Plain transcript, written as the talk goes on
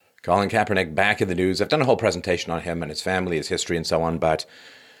Colin Kaepernick back in the news. I've done a whole presentation on him and his family, his history, and so on. But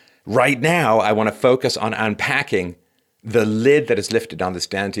right now, I want to focus on unpacking the lid that is lifted on this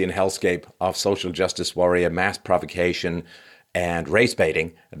Dantean hellscape of social justice warrior, mass provocation, and race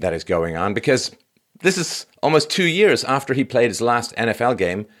baiting that is going on. Because this is almost 2 years after he played his last NFL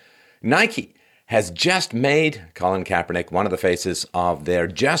game. Nike has just made Colin Kaepernick one of the faces of their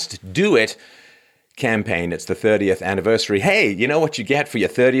Just Do It campaign. It's the 30th anniversary. Hey, you know what you get for your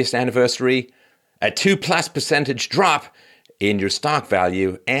 30th anniversary? A 2+% drop in your stock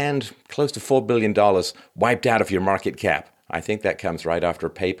value and close to $4 billion wiped out of your market cap. I think that comes right after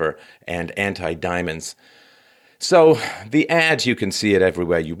paper and anti-diamonds. So the ad, you can see it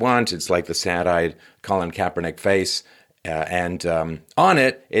everywhere you want. It's like the sad-eyed Colin Kaepernick face. And on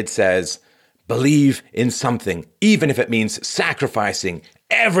it, it says, believe in something, even if it means sacrificing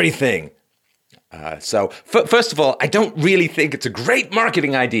everything. So first of all, I don't really think it's a great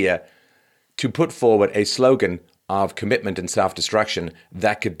marketing idea to put forward a slogan of commitment and self-destruction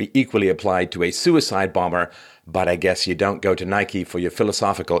that could be equally applied to a suicide bomber. But I guess you don't go to Nike for your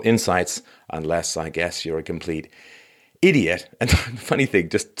philosophical insights unless, I guess, you're a complete idiot. And funny thing,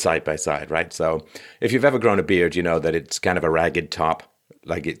 just side by side, right? So if you've ever grown a beard, you know that it's kind of a ragged top,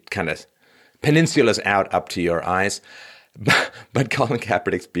 like it kind of peninsulas out up to your eyes. But Colin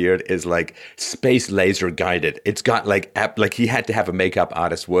Kaepernick's beard is like space laser guided. It's got like he had to have a makeup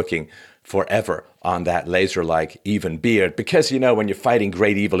artist working forever on that laser-like even beard. Because, you know, when you're fighting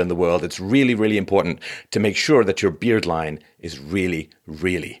great evil in the world, it's really, really important to make sure that your beard line is really,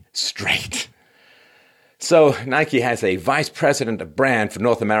 really straight. So Nike has a vice president of brand for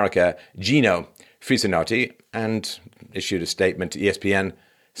North America, Gino Fisinotti, and issued a statement to ESPN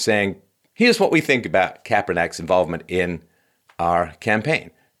saying, here's what we think about Kaepernick's involvement in our campaign.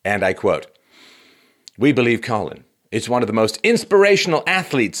 And I quote, "We believe Colin is one of the most inspirational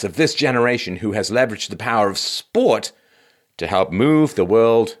athletes of this generation who has leveraged the power of sport to help move the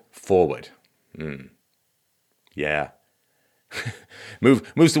world forward." Yeah.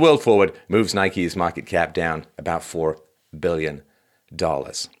 Moves the world forward, moves Nike's market cap down about $4 billion.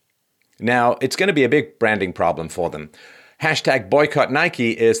 Now, it's going to be a big branding problem for them. Hashtag boycott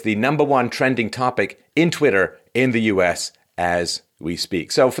Nike is the #1 trending topic in Twitter in the US as we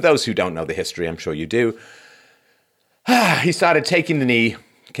speak. So for those who don't know the history, I'm sure you do, he started taking the knee,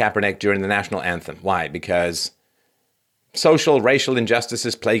 Kaepernick, during the national anthem. Why? Because social, racial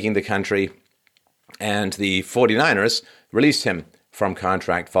injustices plaguing the country, and the 49ers released him from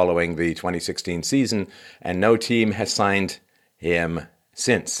contract following the 2016 season, and no team has signed him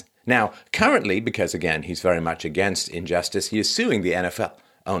since. Now, currently, because again, he's very much against injustice, he is suing the NFL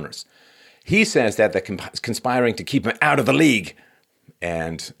owners. He says that they're conspiring to keep him out of the league.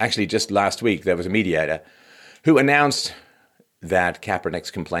 And actually, just last week, there was a mediator who announced that Kaepernick's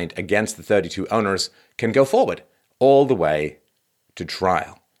complaint against the 32 owners can go forward all the way to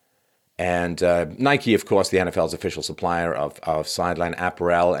trial. And Nike, of course, the NFL's official supplier of sideline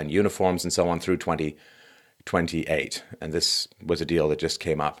apparel and uniforms and so on through 2028. And this was a deal that just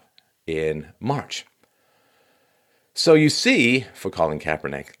came up in March. So you see, for Colin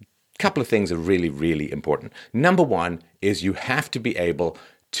Kaepernick, a couple of things are really, really important. #1 is you have to be able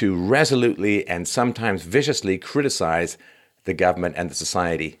to resolutely and sometimes viciously criticize the government and the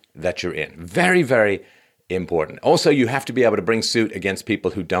society that you're in. Very, very important. Also, you have to be able to bring suit against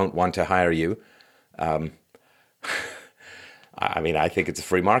people who don't want to hire you. I mean, I think it's a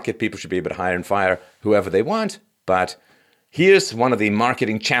free market. People should be able to hire and fire whoever they want. But here's one of the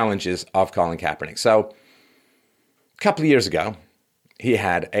marketing challenges of Colin Kaepernick. So a couple of years ago, he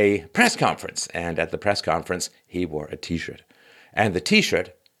had a press conference. And at the press conference, he wore a T-shirt. And the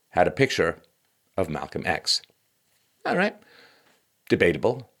T-shirt had a picture of Malcolm X. All right.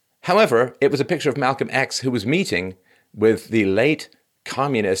 Debatable. However, it was a picture of Malcolm X who was meeting with the late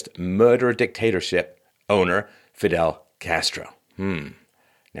communist murderer dictatorship owner, Fidel Castro.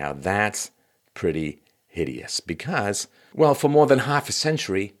 Now that's pretty hideous because, well, for more than half a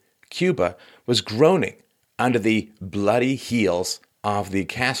century, Cuba was groaning under the bloody heels of the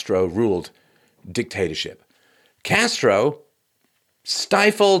Castro-ruled dictatorship. Castro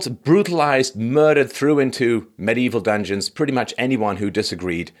stifled, brutalized, murdered, threw into medieval dungeons pretty much anyone who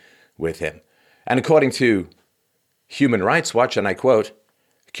disagreed with him. And according to Human Rights Watch, and I quote,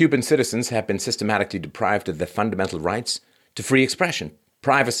 "Cuban citizens have been systematically deprived of their fundamental rights to free expression,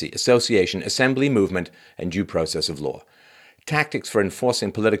 privacy, association, assembly, movement, and due process of law. Tactics for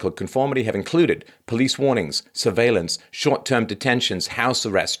enforcing political conformity have included police warnings, surveillance, short-term detentions, house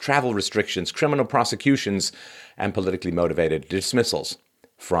arrests, travel restrictions, criminal prosecutions, and politically motivated dismissals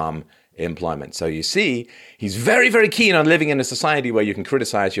from employment. So you see, he's very, very keen on living in a society where you can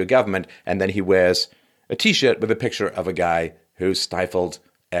criticize your government, and then he wears a T-shirt with a picture of a guy who stifled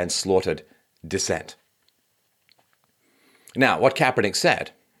and slaughtered dissent. Now, what Kaepernick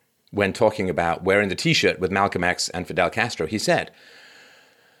said when talking about wearing the T-shirt with Malcolm X and Fidel Castro, he said,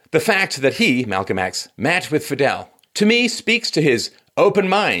 "The fact that he, Malcolm X, met with Fidel, to me speaks to his open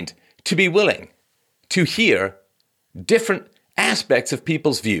mind to be willing to hear different aspects of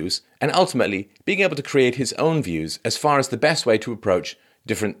people's views and ultimately being able to create his own views as far as the best way to approach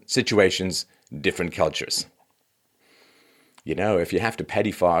different situations, different cultures." You know, if you have to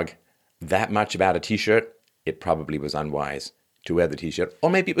pettifog that much about a T-shirt, it probably was unwise to wear the T-shirt, or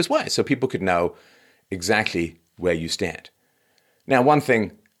maybe it was wise so people could know exactly where you stand. Now, one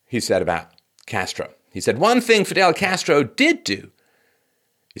thing he said about Castro, he said, one thing Fidel Castro did do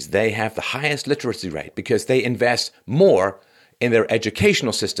is they have the highest literacy rate because they invest more in their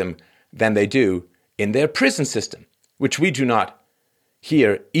educational system than they do in their prison system, which we do not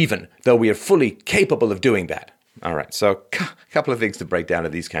here even, though we are fully capable of doing that. All right, so a couple of things to break down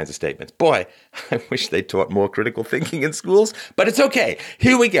of these kinds of statements. Boy, I wish they taught more critical thinking in schools, but it's okay.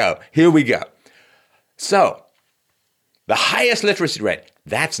 Here we go. So, the highest literacy rate,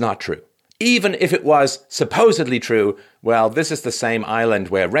 that's not true. Even if it was supposedly true, well, this is the same island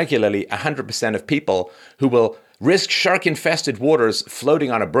where regularly 100% of people who will risk shark-infested waters floating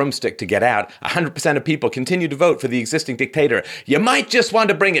on a broomstick to get out, 100% of people continue to vote for the existing dictator. You might just want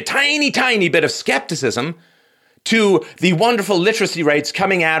to bring a tiny, tiny bit of skepticism to the wonderful literacy rates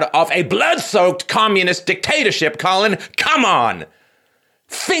coming out of a blood-soaked communist dictatorship, Colin. Come on!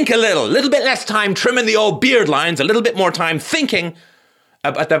 Think a little bit less time trimming the old beard lines, a little bit more time thinking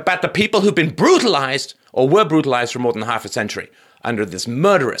about the people who've been brutalized or were brutalized for more than half a century under this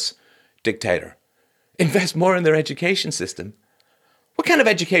murderous dictator. Invest more in their education system. What kind of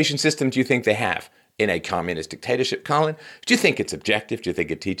education system do you think they have in a communist dictatorship, Colin? Do you think it's objective? Do you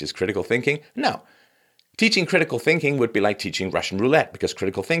think it teaches critical thinking? No. Teaching critical thinking would be like teaching Russian roulette because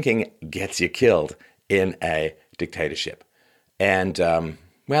critical thinking gets you killed in a dictatorship. And,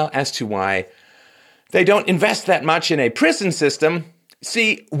 well, as to why they don't invest that much in a prison system,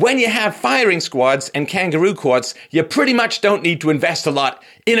 see, when you have firing squads and kangaroo courts, you pretty much don't need to invest a lot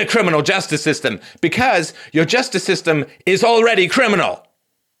in a criminal justice system because your justice system is already criminal.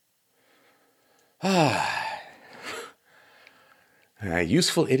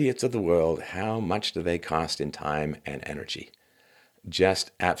 Useful idiots of the world, how much do they cost in time and energy?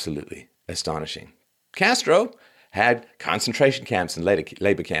 Just absolutely astonishing. Castro had concentration camps and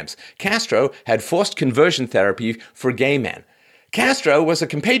labor camps. Castro had forced conversion therapy for gay men. Castro was a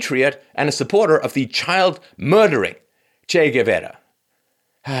compatriot and a supporter of the child-murdering Che Guevara.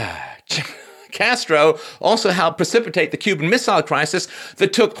 Castro also helped precipitate the Cuban Missile Crisis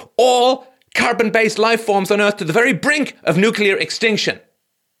that took all carbon-based life forms on Earth to the very brink of nuclear extinction.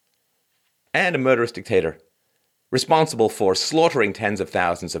 And a murderous dictator, responsible for slaughtering tens of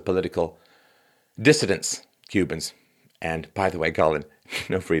thousands of political dissidents, Cubans. And by the way, Colin,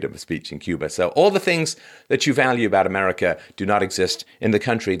 no freedom of speech in Cuba. So all the things that you value about America do not exist in the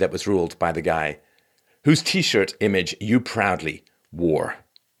country that was ruled by the guy whose T-shirt image you proudly wore.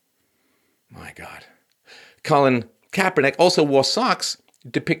 My God. Colin Kaepernick also wore socks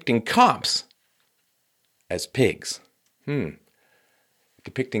depicting cops as pigs.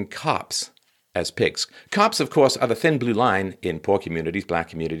 Depicting cops as pigs. Cops, of course, are the thin blue line in poor communities, black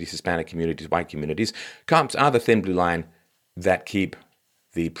communities, Hispanic communities, white communities. Cops are the thin blue line that keep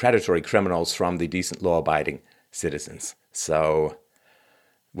the predatory criminals from the decent law-abiding citizens. So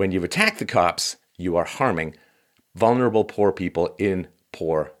when you attack the cops, you are harming vulnerable poor people in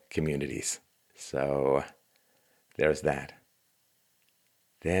poor communities. So there's that.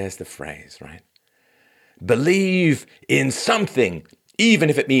 There's the phrase, right? Believe in something, even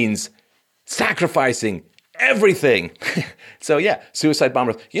if it means sacrificing everything. So yeah, suicide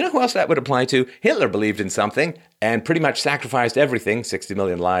bombers. You know who else that would apply to? Hitler believed in something and pretty much sacrificed everything, 60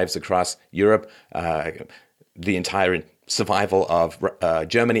 million lives across Europe, the entire survival of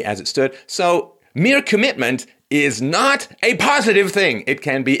Germany as it stood. So mere commitment is not a positive thing. It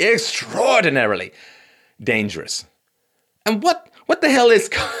can be extraordinarily dangerous. And what the hell is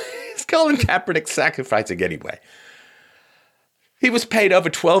Colin Kaepernick sacrificing anyway? He was paid over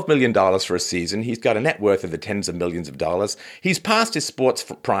 $12 million for a season. He's got a net worth in the tens of millions of dollars. He's past his sports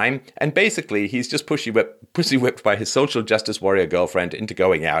prime, and basically he's just pussy whipped by his social justice warrior girlfriend into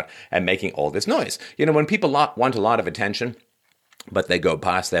going out and making all this noise. You know, when people want a lot of attention, but they go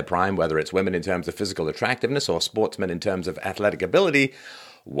past their prime, whether it's women in terms of physical attractiveness or sportsmen in terms of athletic ability,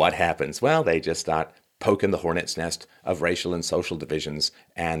 what happens? Well, they just start poking the hornet's nest of racial and social divisions,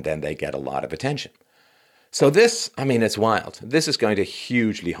 and then they get a lot of attention. So this, I mean, it's wild. This is going to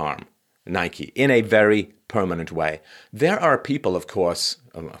hugely harm Nike in a very permanent way. There are people, of course,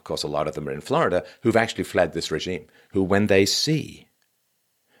 a lot of them are in Florida, who've actually fled this regime, who when they see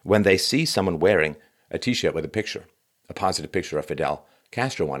someone wearing a T-shirt with a positive picture of Fidel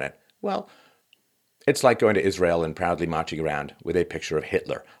Castro on it, well, it's like going to Israel and proudly marching around with a picture of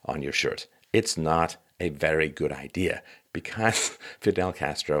Hitler on your shirt. It's not a very good idea because Fidel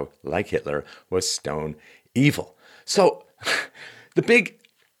Castro, like Hitler, was stone evil. So the big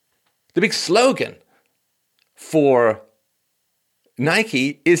slogan for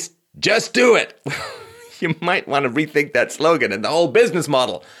Nike is just do it. You might want to rethink that slogan and the whole business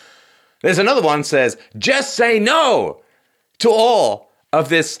model. There's another one that says, just say no to all of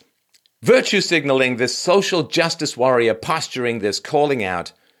this virtue signaling, this social justice warrior posturing, this calling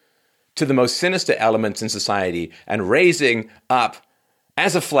out to the most sinister elements in society and raising up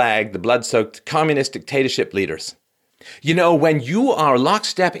as a flag the blood-soaked communist dictatorship leaders. You know, when you are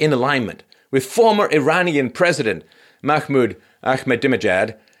lockstep in alignment with former Iranian President Mahmoud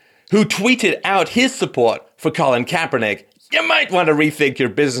Ahmadinejad, who tweeted out his support for Colin Kaepernick, you might want to rethink your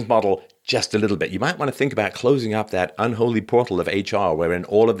business model just a little bit. You might want to think about closing up that unholy portal of HR wherein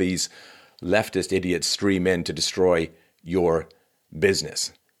all of these leftist idiots stream in to destroy your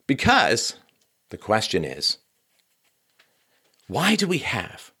business. Because the question is, why do we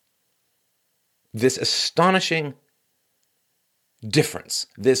have this astonishing difference,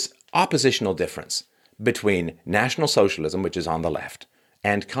 this oppositional difference between National Socialism, which is on the left,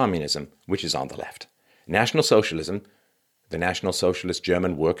 and communism, which is on the left? National Socialism, the National Socialist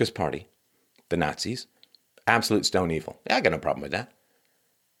German Workers' Party, the Nazis, absolute stone evil. Yeah, I got no problem with that.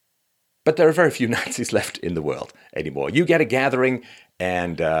 But there are very few Nazis left in the world anymore. You get a gathering,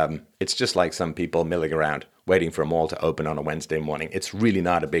 and it's just like some people milling around, waiting for a mall to open on a Wednesday morning. It's really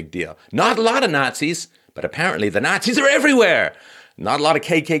not a big deal. Not a lot of Nazis, but apparently the Nazis are everywhere. Not a lot of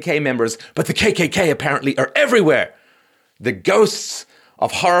KKK members, but the KKK apparently are everywhere. The ghosts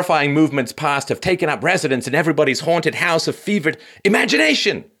of horrifying movements past have taken up residence in everybody's haunted house of fevered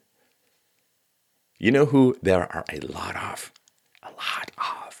imagination. You know who there are a lot of,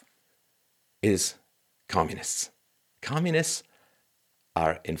 is communists. Communists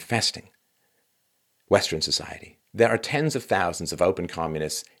are infesting Western society. There are tens of thousands of open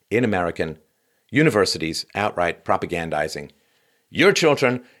communists in American universities outright propagandizing your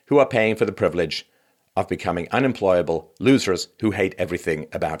children who are paying for the privilege of becoming unemployable losers who hate everything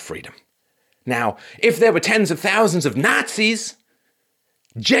about freedom. Now, if there were tens of thousands of Nazis,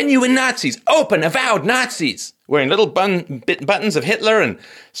 genuine Nazis, open, avowed Nazis, wearing little buttons of Hitler and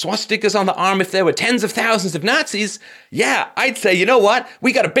swastikas on the arm, if there were tens of thousands of Nazis, yeah, I'd say, you know what?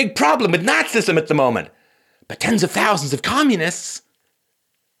 We got a big problem with Nazism at the moment. But tens of thousands of communists,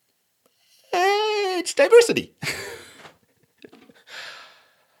 it's diversity.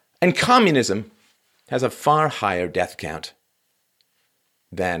 And communism has a far higher death count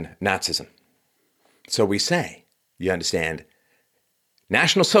than Nazism. So we say, you understand,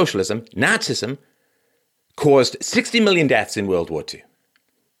 National Socialism, Nazism, caused 60 million deaths in World War II.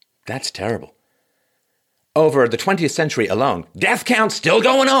 That's terrible. Over the 20th century alone, death count still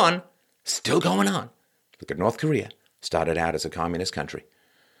going on. Look at North Korea, started out as a communist country.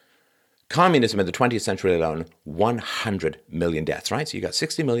 Communism in the 20th century alone, 100 million deaths, right? So you got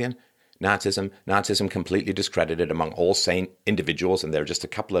 60 million. Nazism completely discredited among all sane individuals, and there are just a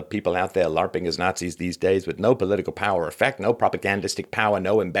couple of people out there LARPing as Nazis these days with no political power or effect, no propagandistic power,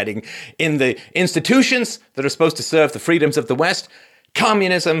 no embedding in the institutions that are supposed to serve the freedoms of the West.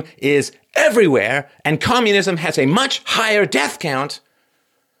 Communism is everywhere, and communism has a much higher death count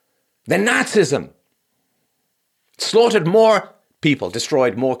than Nazism. Slaughtered more people,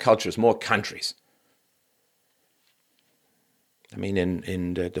 destroyed more cultures, more countries. I mean,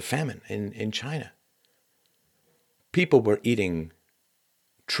 in the famine in China, people were eating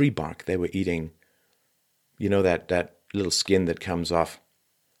tree bark. They were eating, you know, that little skin that comes off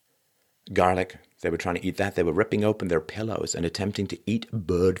garlic. They were trying to eat that. They were ripping open their pillows and attempting to eat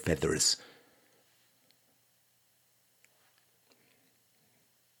bird feathers.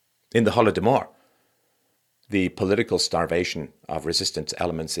 In the Holodomor, the political starvation of resistance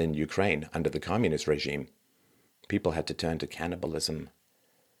elements in Ukraine under the communist regime, people had to turn to cannibalism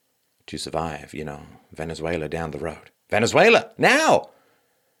to survive, you know. Venezuela down the road. Venezuela, now!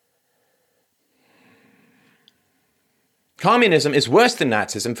 Communism is worse than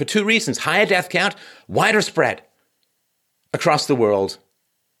Nazism for two reasons. Higher death count, wider spread across the world,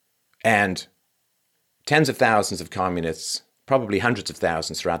 and tens of thousands of communists probably hundreds of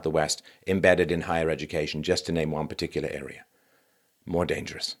thousands throughout the West, embedded in higher education, just to name one particular area. More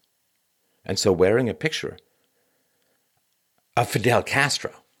dangerous. And so wearing a picture of Fidel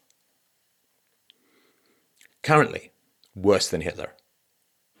Castro, currently worse than Hitler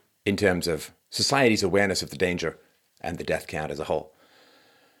in terms of society's awareness of the danger and the death count as a whole.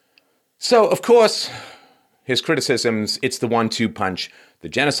 So, of course, his criticisms, it's the 1-2 punch, the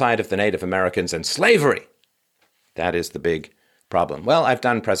genocide of the Native Americans and slavery. That is the big problem. Well, I've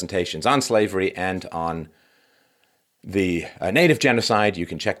done presentations on slavery and on the Native genocide. You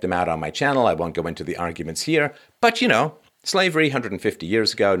can check them out on my channel. I won't go into the arguments here. But, slavery 150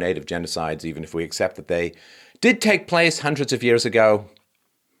 years ago, Native genocides, even if we accept that they did take place hundreds of years ago.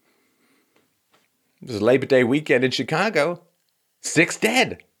 It was a Labor Day weekend in Chicago. 6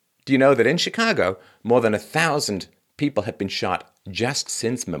 dead. Do you know that in Chicago, more than 1,000 people have been shot just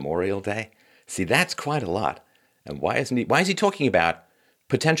since Memorial Day? See, that's quite a lot. And why is he talking about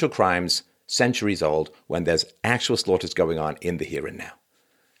potential crimes centuries old when there's actual slaughters going on in the here and now?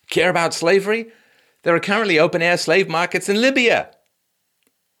 Care about slavery? There are currently open-air slave markets in Libya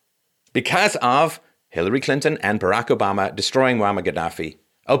because of Hillary Clinton and Barack Obama destroying Muammar Gaddafi,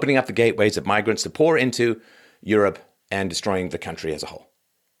 opening up the gateways of migrants to pour into Europe and destroying the country as a whole.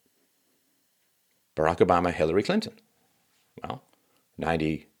 Barack Obama, Hillary Clinton. Well,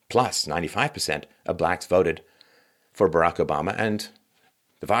 95% of blacks voted for Barack Obama, and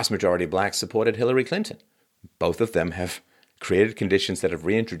the vast majority of blacks supported Hillary Clinton. Both of them have created conditions that have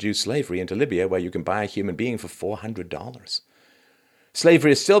reintroduced slavery into Libya, where you can buy a human being for $400.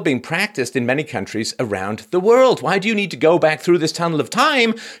 Slavery is still being practiced in many countries around the world. Why do you need to go back through this tunnel of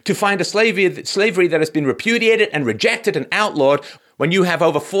time to find a slavery that has been repudiated and rejected and outlawed when you have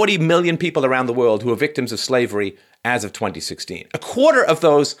over 40 million people around the world who are victims of slavery as of 2016? A quarter of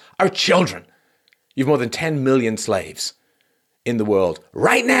those are children. You have more than 10 million slaves in the world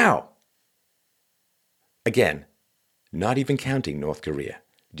right now. Again, not even counting North Korea.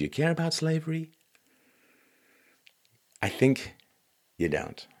 Do you care about slavery? I think you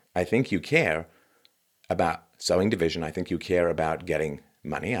don't. I think you care about sowing division. I think you care about getting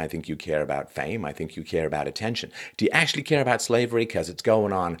money. I think you care about fame. I think you care about attention. Do you actually care about slavery? Because it's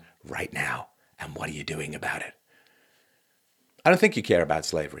going on right now. And what are you doing about it? I don't think you care about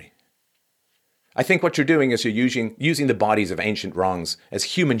slavery. I think what you're doing is you're using the bodies of ancient wrongs as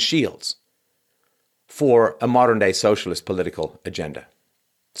human shields for a modern-day socialist political agenda.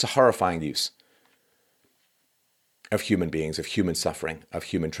 It's a horrifying use of human beings, of human suffering, of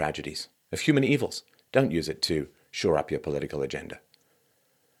human tragedies, of human evils. Don't use it to shore up your political agenda.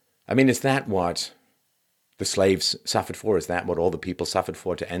 I mean, is that what the slaves suffered for? Is that what all the people suffered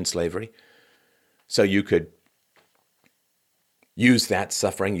for, to end slavery? So you could use their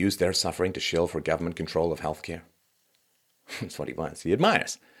suffering to shill for government control of healthcare. That's what he wants. He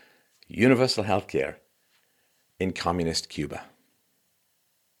admires universal healthcare in communist Cuba.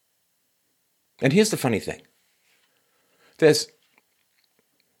 And here's the funny thing. There's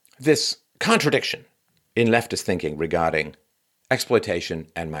this contradiction in leftist thinking regarding exploitation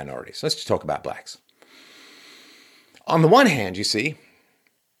and minorities. Let's just talk about blacks. On the one hand, you see,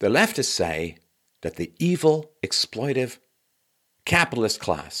 the leftists say that the evil, exploitive, capitalist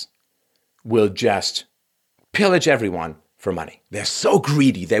class will just pillage everyone for money. They're so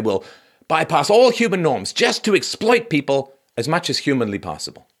greedy, they will bypass all human norms just to exploit people as much as humanly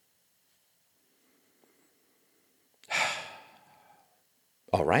possible.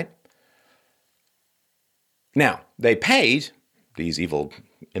 All right. Now, they paid these evil,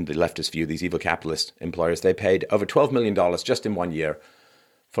 in the leftist view, these evil capitalist employers, they paid over $12 million just in 1 year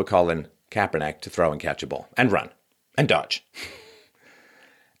for Colin Kaepernick to throw and catch a ball and run and dodge.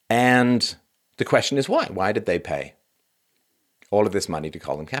 And the question is why? Why did they pay all of this money to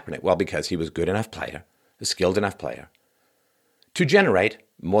Colin Kaepernick? Well, because he was a good enough player, a skilled enough player, to generate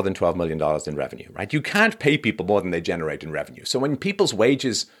more than $12 million in revenue, right? You can't pay people more than they generate in revenue. So when people's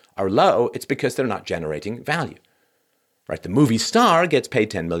wages are low, it's because they're not generating value, right? The movie star gets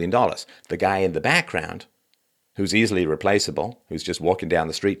paid $10 million. The guy in the background, who's easily replaceable, who's just walking down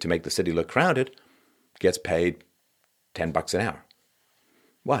the street to make the city look crowded, gets paid $10 an hour.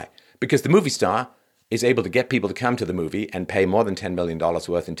 Why? Because the movie star is able to get people to come to the movie and pay more than $10 million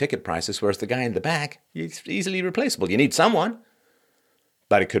worth in ticket prices, whereas the guy in the back is easily replaceable. You need someone,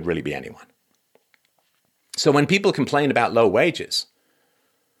 but it could really be anyone. So when people complain about low wages,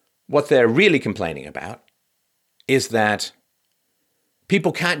 what they're really complaining about is that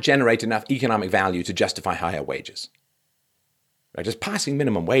people can't generate enough economic value to justify higher wages. Right? Just passing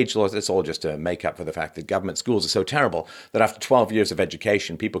minimum wage laws, it's all just to make up for the fact that government schools are so terrible that after 12 years of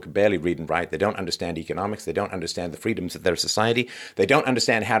education, people can barely read and write. They don't understand economics. They don't understand the freedoms of their society. They don't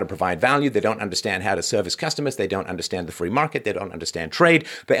understand how to provide value. They don't understand how to service customers. They don't understand the free market. They don't understand trade.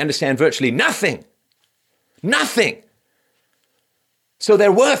 They understand virtually nothing. Nothing. So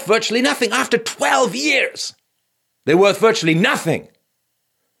they're worth virtually nothing after 12 years. They're worth virtually nothing.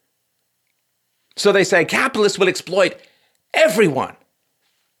 So they say capitalists will exploit everyone.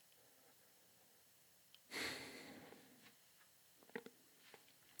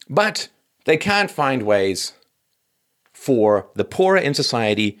 But they can't find ways for the poorer in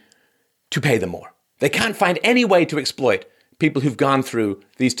society to pay them more. They can't find any way to exploit people who've gone through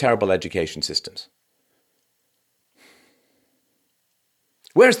these terrible education systems.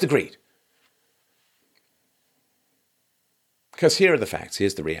 Where's the greed? Because here are the facts.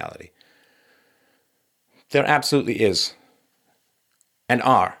 Here's the reality. There absolutely is and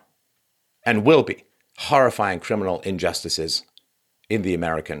are and will be horrifying criminal injustices in the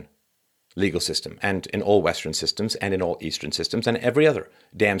American legal system and in all Western systems and in all Eastern systems and every other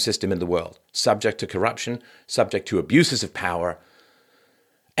damn system in the world, subject to corruption, subject to abuses of power.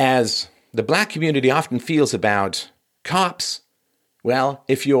 As the black community often feels about cops, well,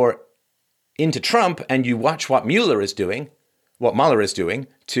 if you're into Trump and you watch what Mueller is doing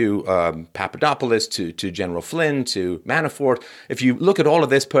to Papadopoulos, to General Flynn, to Manafort, if you look at all of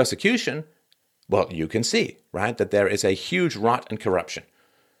this persecution, well, you can see, right, that there is a huge rot and corruption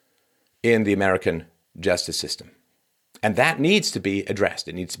in the American justice system. And that needs to be addressed.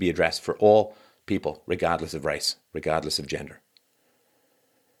 It needs to be addressed for all people, regardless of race, regardless of gender.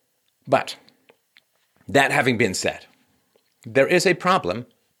 But that having been said, there is a problem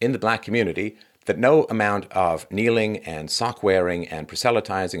in the black community that no amount of kneeling and sock wearing and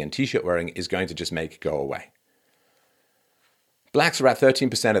proselytizing and t-shirt wearing is going to just make go away. Blacks are at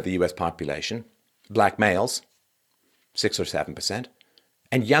 13% of the US population, black males, 6 or 7%,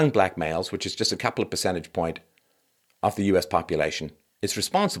 and young black males, which is just a couple of percentage point of the US population, is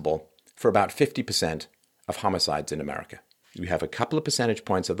responsible for about 50% of homicides in America. You have a couple of percentage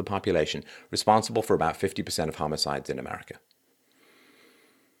points of the population responsible for about 50% of homicides in America.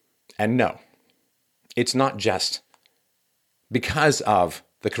 And no, it's not just because of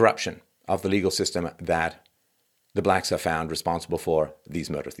the corruption of the legal system that the blacks are found responsible for these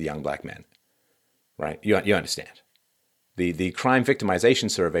murders, the young black men, right? You understand. The crime victimization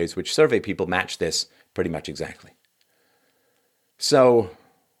surveys, which survey people, match this pretty much exactly. So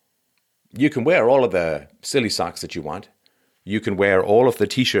you can wear all of the silly socks that you want. You can wear all of the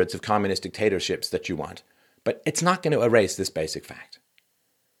t-shirts of communist dictatorships that you want, but it's not going to erase this basic fact.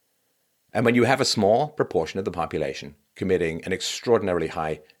 And when you have a small proportion of the population committing an extraordinarily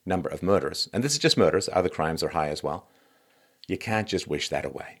high number of murders, and this is just murders, other crimes are high as well, you can't just wish that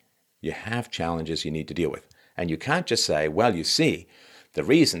away. You have challenges you need to deal with. And you can't just say, well, you see, the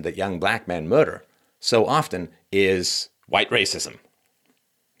reason that young black men murder so often is white racism.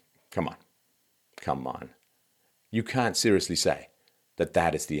 Come on. You can't seriously say that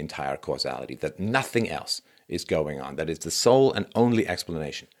that is the entire causality, that nothing else is going on, that is the sole and only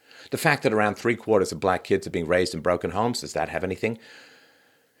explanation. The fact that around 3/4 of black kids are being raised in broken homes, does that have anything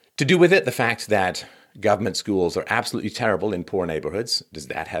to do with it? The fact that government schools are absolutely terrible in poor neighborhoods, does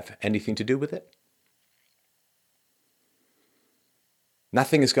that have anything to do with it?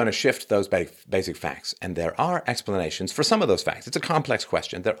 Nothing is going to shift those basic facts. And there are explanations for some of those facts. It's a complex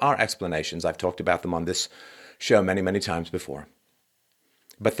question. There are explanations. I've talked about them on this show many, many times before.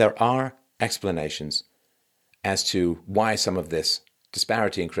 But there are explanations as to why some of this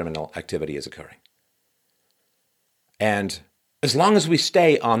disparity in criminal activity is occurring. And as long as we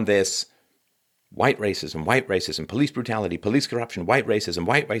stay on this white racism, police brutality, police corruption, white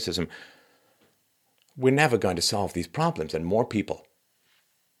racism, we're never going to solve these problems, and more people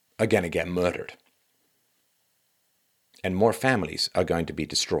are going to get murdered. And more families are going to be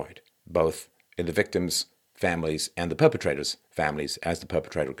destroyed, both in the victims' families and the perpetrators' families, as the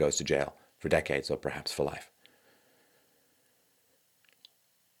perpetrator goes to jail for decades or perhaps for life.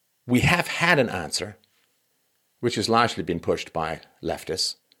 We have had an answer, which has largely been pushed by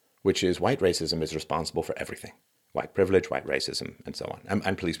leftists, which is white racism is responsible for everything. White privilege, white racism, and so on,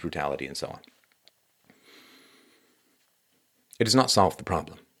 and police brutality, and so on. It does not solve the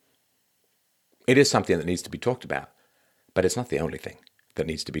problem. It is something that needs to be talked about, but it's not the only thing that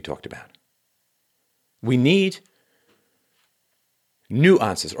needs to be talked about. We need new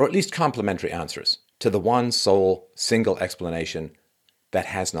answers, or at least complementary answers, to the one sole, single explanation that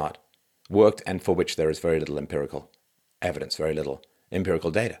has not worked and for which there is very little empirical evidence, very little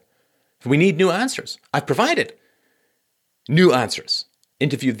empirical data. We need new answers. I've provided new answers,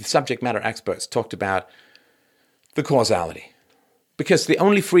 interviewed the subject matter experts, talked about the causality. Because the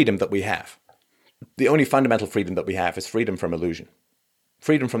only freedom that we have, the only fundamental freedom that we have is freedom from illusion.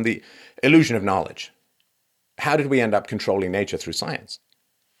 Freedom from the illusion of knowledge. How did we end up controlling nature through science?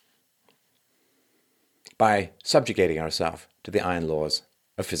 By subjugating ourselves to the iron laws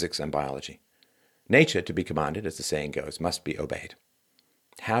of physics and biology. Nature, to be commanded, as the saying goes, must be obeyed.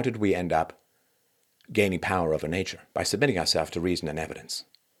 How did we end up gaining power over nature? By submitting ourselves to reason and evidence.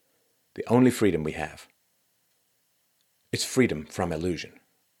 The only freedom we have is freedom from illusion.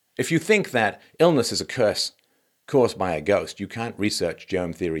 If you think that illness is a curse caused by a ghost, you can't research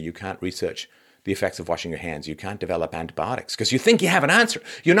germ theory, you can't research the effects of washing your hands, you can't develop antibiotics, because you think you have an answer.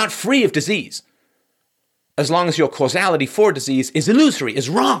 You're not free of disease. As long as your causality for disease is illusory, is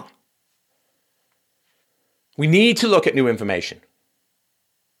wrong. We need to look at new information.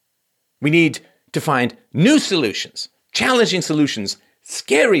 We need to find new solutions, challenging solutions,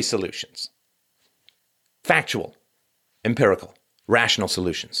 scary solutions, factual, empirical, rational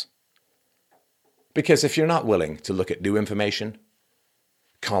solutions. Because if you're not willing to look at new information,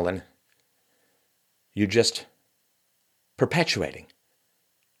 Colin, you're just perpetuating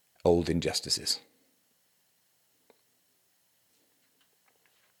old injustices.